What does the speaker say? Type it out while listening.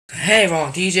Hey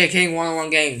everyone, DJ King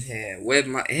 101 Games here with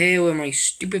my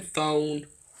stupid phone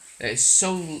that is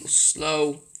so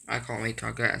slow. I can't wait till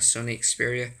I get a Sony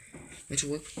Xperia, which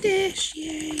will work with this.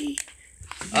 Yay!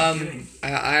 I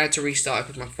had to restart it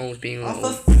because my phone was being a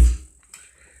little.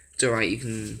 It's alright. You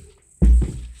can.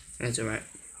 It's alright.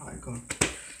 Alright, go on.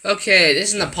 Okay, this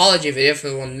is an apology video for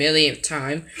the 1 millionth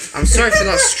time. I'm sorry for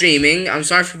not streaming. I'm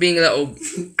sorry for being a little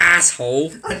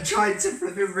asshole. I tried to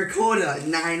record it like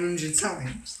 900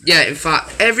 times. Yeah, in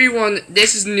fact, everyone,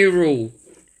 this is the new rule.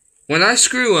 When I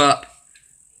screw up,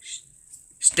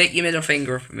 stick your middle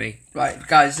finger up at me. Right,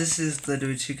 guys, this is the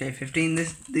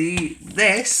W2K15.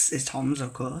 This is Tom's,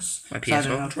 of course. My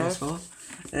PS4 controller.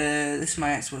 This is my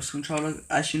Xbox controller.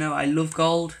 As you know, I love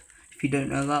gold. If you don't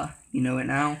know that, you know it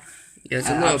now. Yeah, it's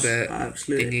a little bit.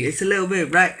 Absolutely. It's a little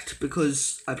bit wrecked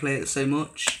because I play it so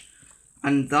much.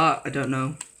 And that, I don't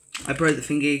know. I broke the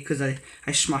thingy because I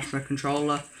smashed my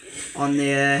controller on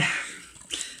the.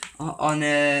 Let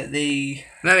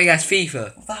me guess,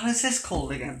 FIFA. What the hell is this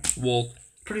called again? Wall.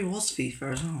 Probably was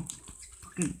FIFA as well.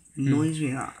 Fucking annoys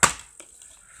me that.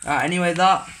 Right, anyway,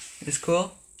 that is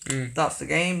cool. That's the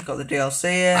game. Got the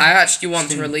DLC here. I actually want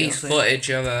to release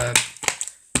footage of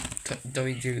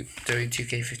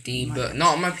W2K15, but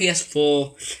not on my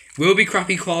PS4. Will be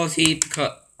crappy quality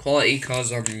because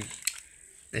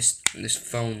this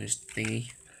phone is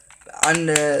thingy. And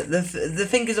the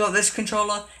thing is about this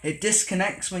controller, it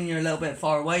disconnects when you're a little bit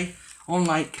far away.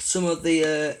 Unlike some of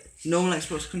the normal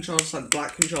Xbox controllers, like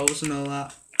black controllers and all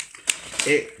that,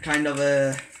 it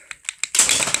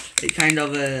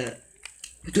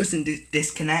doesn't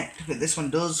disconnect, but this one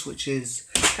does, which is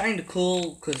kind of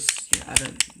cool because I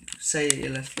don't say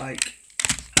if like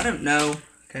I don't know.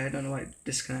 Okay, I don't know why it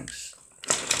disconnects.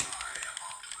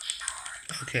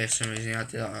 Okay, for some reason I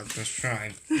did that on Optimus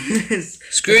Prime.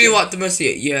 Screw you, Optimus,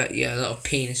 yeah, little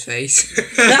penis face.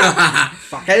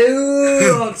 Fuck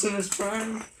you, Optimus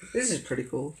Prime. This is pretty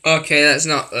cool. Okay, that's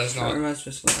not.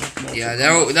 Yeah,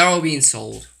 they're all being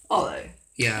sold. Are they?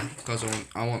 Yeah, because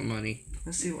I want money.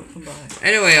 Let's see what I can buy.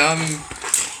 Anyway,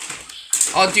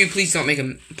 please don't make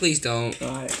them. Please don't.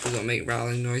 Right. Please don't make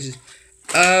rattling noises.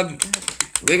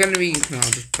 We're gonna be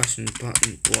just pressing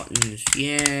buttons.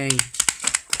 Yay!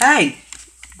 Hey,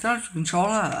 charge the controller.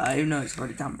 I even know it's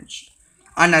already damaged.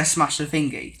 And I smashed the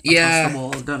thingy. Yeah. Across the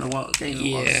wall. I don't know what game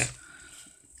it was. Yeah.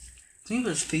 I think it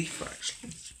was FIFA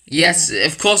actually. Yes,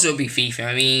 of course it'll be FIFA.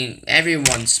 I mean,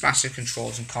 everyone smashed their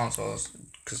controls and consoles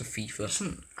because of FIFA.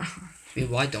 I mean,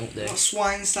 why don't they? Got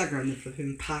Schweinsteiger in the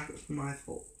flipping pack for my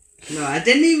fault. No, I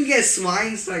didn't even get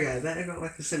Schweinsteiger. I bet I got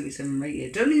like a 77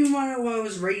 rated. Don't even know why I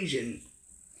was raging.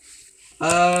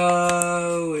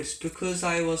 Oh, it's because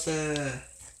I was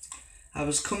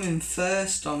coming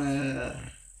first on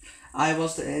I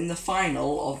was in the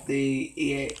final of the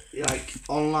EA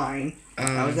online.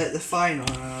 I was at the final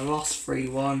and I lost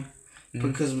 3-1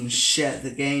 because I'm shit at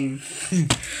the game.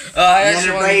 I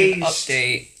actually want an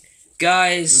update.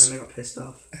 Guys, and then I got pissed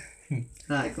off.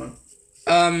 Right, go on.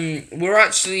 We're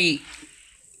actually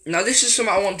now. This is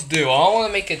something I want to do. I want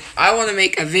to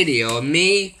make a video of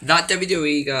me, that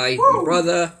WWE guy, my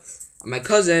brother, and my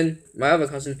cousin, my other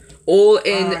cousin, all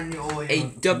in a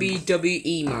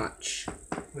WWE match.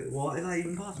 Wait, what? Is that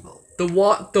even possible? The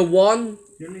one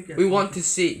we want to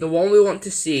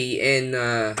see in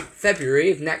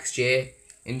February of next year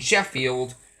in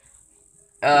Sheffield.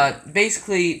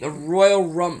 Basically the Royal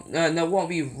Rumble. No, it won't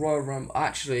be Royal Rumble.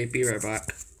 Actually, be right back.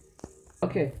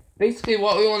 Okay. Basically,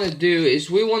 what we want to do is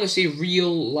we want to see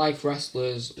real life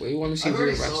wrestlers. We want to see real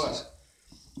wrestlers.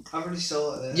 I've already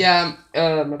saw it there. Yeah.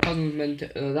 My cousin's been to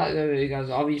that WWE guy's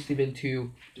obviously been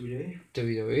to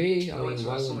WWE. I went to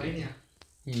WrestleMania.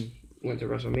 Went to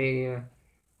WrestleMania.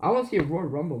 I want to see a Royal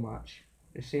Rumble match.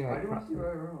 I do want to see a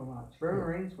Royal Rumble match. Roman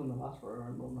Reigns won the last Royal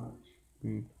Rumble match.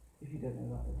 If you don't know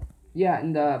that. Yeah,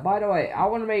 and by the way, I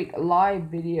want to make a live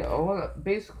video. I want to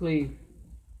basically.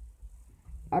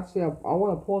 Actually, I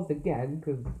want to pause again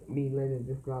because me and Lynn are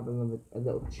just going to have a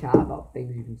little chat about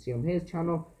things you can see on his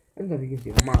channel and stuff you can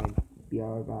see on mine. Be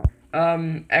right back.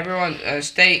 Everyone,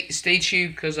 stay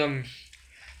tuned because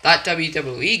that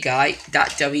WWE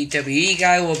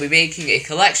guy will be making a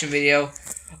collection video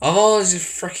of all his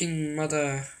freaking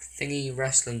mother thingy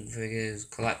wrestling figures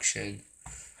collection.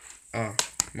 Oh,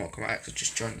 Mortal Kombat X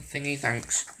just joined the thingy.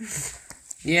 Thanks.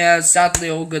 Yeah, sadly,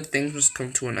 all good things must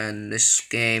come to an end. This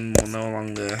game will no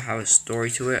longer have a story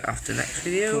to it after next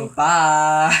video.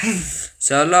 Bye.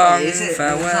 So long,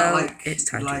 farewell. It's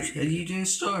time to Are you doing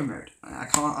story mode? I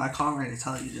can't really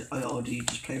tell you. Or do you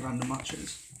just play random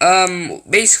matches?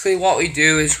 Basically, what we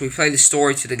do is we play the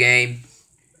story to the game.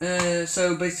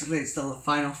 So basically, it's still a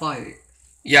final fight.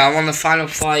 Yeah, I'm on the final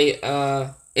fight.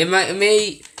 It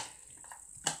may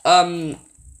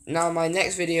now my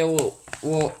next video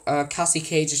will Cassie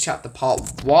Cage's chapter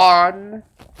part 1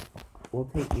 will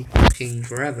take me fucking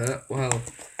forever. Well,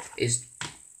 is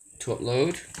to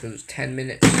upload because it's 10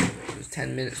 minutes. It's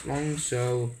 10 minutes long.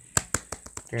 So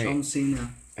great. John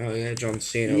Cena. Oh yeah, John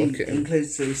Cena. He Look at him.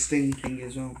 includes the Sting thing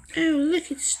as well. Oh,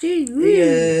 look at Sting.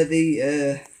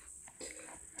 The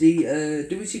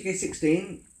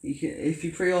WCK16. You can, if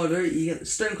you pre-order it, you get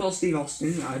Stone Cold Steve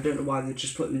Austin. I don't know why they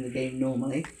just put him in the game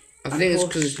normally. I think it's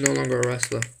because he's no longer a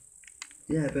wrestler.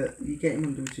 Yeah, but you get him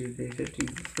on WCK15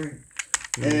 for free.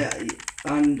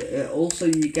 And also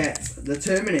you get the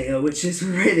Terminator, which is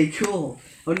really cool.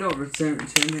 Oh no,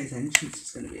 Terminator's entrance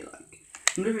is going to be like.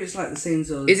 I wonder if it's like the same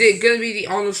sort of... Is it going to be the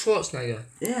Arnold Schwarzenegger?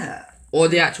 Yeah. Or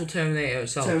the actual Terminator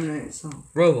itself? Terminator itself.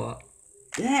 Robot?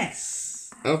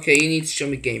 Yes. Okay, you need to show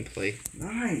me gameplay.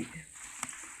 Right.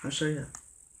 I'll show you.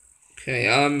 Okay,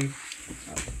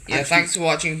 yeah, thanks for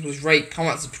watching. Please rate,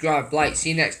 comment, subscribe, like. See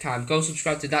you next time. Go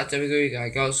subscribe to that WWE guy.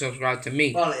 Go subscribe to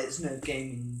me. Well, it's no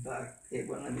gaming, but it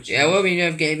won't let me change. Yeah, well, we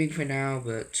know gaming for now,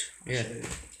 but yeah.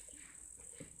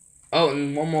 Oh,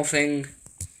 and one more thing.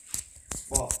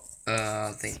 What?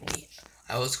 Thingy.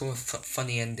 I was going with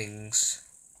funny endings.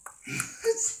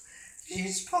 You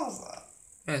just pause that.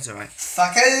 That's alright.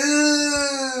 Fuck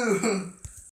you!